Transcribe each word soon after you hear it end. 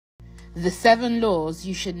The 7 laws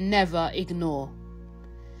you should never ignore.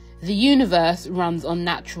 The universe runs on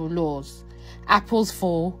natural laws. Apples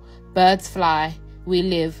fall, birds fly, we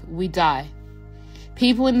live, we die.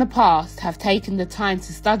 People in the past have taken the time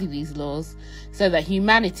to study these laws so that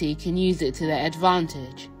humanity can use it to their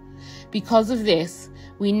advantage. Because of this,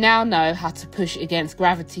 we now know how to push against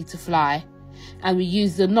gravity to fly, and we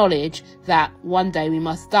use the knowledge that one day we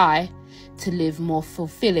must die to live more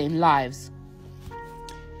fulfilling lives.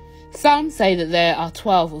 Some say that there are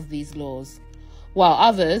 12 of these laws, while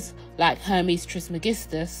others, like Hermes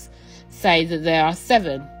Trismegistus, say that there are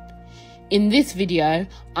 7. In this video,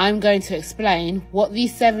 I'm going to explain what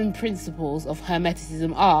these 7 principles of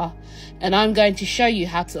Hermeticism are, and I'm going to show you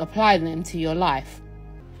how to apply them to your life.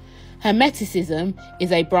 Hermeticism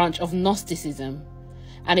is a branch of Gnosticism,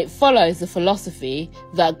 and it follows the philosophy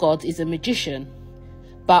that God is a magician,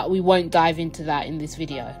 but we won't dive into that in this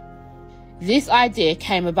video. This idea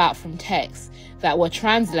came about from texts that were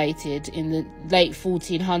translated in the late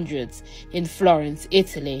 1400s in Florence,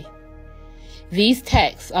 Italy. These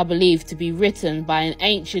texts are believed to be written by an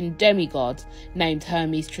ancient demigod named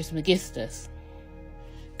Hermes Trismegistus.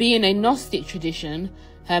 Being a Gnostic tradition,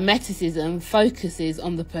 Hermeticism focuses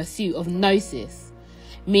on the pursuit of gnosis,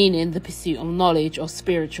 meaning the pursuit of knowledge of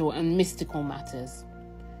spiritual and mystical matters.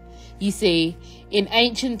 You see, in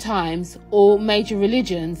ancient times, all major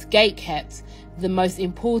religions gatekept the most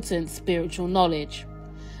important spiritual knowledge.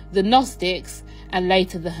 The Gnostics, and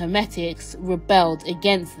later the Hermetics, rebelled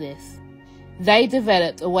against this. They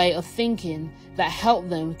developed a way of thinking that helped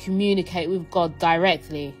them communicate with God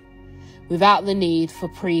directly, without the need for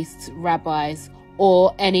priests, rabbis,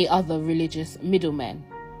 or any other religious middlemen.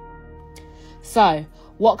 So,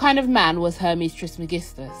 what kind of man was Hermes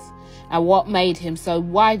Trismegistus, and what made him so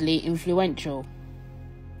widely influential?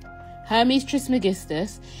 Hermes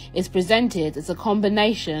Trismegistus is presented as a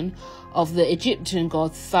combination of the Egyptian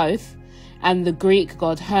god Thoth and the Greek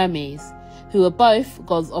god Hermes, who are both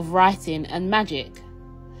gods of writing and magic.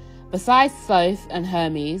 Besides Thoth and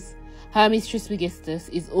Hermes, Hermes Trismegistus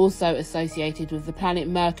is also associated with the planet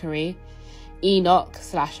Mercury,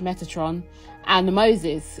 Enoch/Metatron, and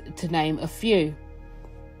Moses, to name a few.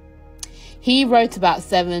 He wrote about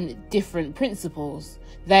 7 different principles.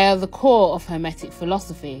 They are the core of Hermetic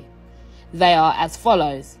philosophy. They are as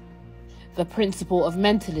follows: the principle of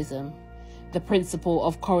mentalism, the principle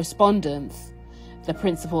of correspondence, the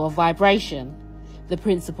principle of vibration, the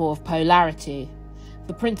principle of polarity,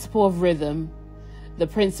 the principle of rhythm, the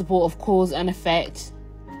principle of cause and effect,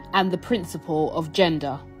 and the principle of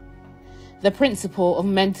gender. The principle of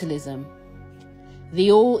mentalism.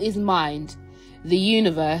 The all is mind. The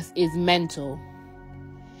universe is mental.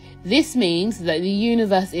 This means that the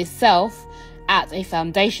universe itself, at a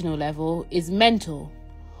foundational level, is mental.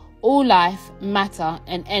 All life, matter,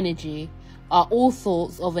 and energy are all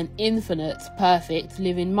thoughts of an infinite, perfect,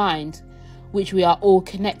 living mind, which we are all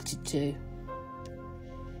connected to.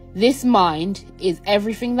 This mind is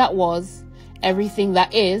everything that was, everything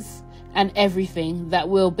that is, and everything that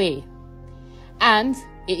will be. And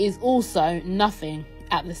it is also nothing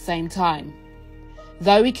at the same time.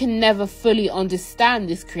 Though we can never fully understand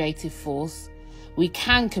this creative force, we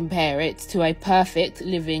can compare it to a perfect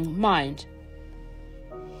living mind.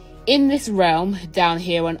 In this realm, down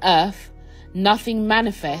here on Earth, nothing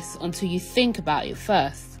manifests until you think about it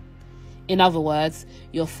first. In other words,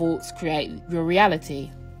 your thoughts create your reality.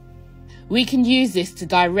 We can use this to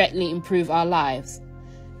directly improve our lives.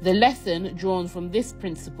 The lesson drawn from this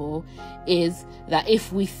principle is that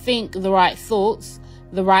if we think the right thoughts,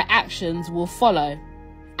 the right actions will follow,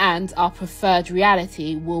 and our preferred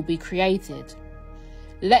reality will be created.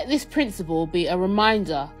 Let this principle be a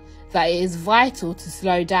reminder that it is vital to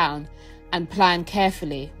slow down and plan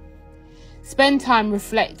carefully. Spend time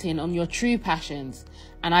reflecting on your true passions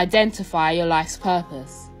and identify your life's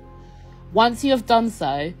purpose. Once you have done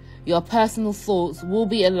so, your personal thoughts will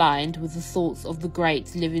be aligned with the thoughts of the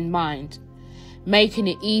great living mind, making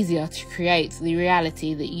it easier to create the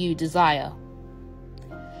reality that you desire.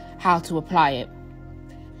 How to apply it.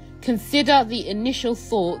 Consider the initial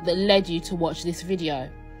thought that led you to watch this video.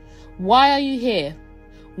 Why are you here?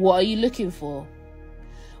 What are you looking for?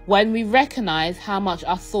 When we recognize how much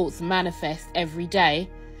our thoughts manifest every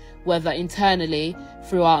day, whether internally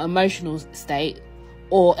through our emotional state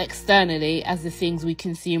or externally as the things we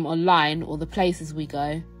consume online or the places we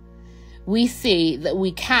go, we see that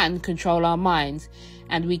we can control our minds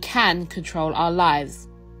and we can control our lives.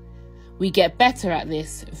 We get better at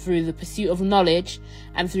this through the pursuit of knowledge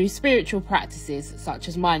and through spiritual practices such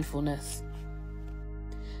as mindfulness.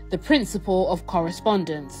 The principle of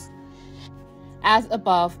correspondence. As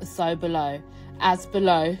above, so below. as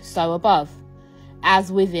below, so above.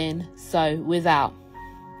 As within, so without.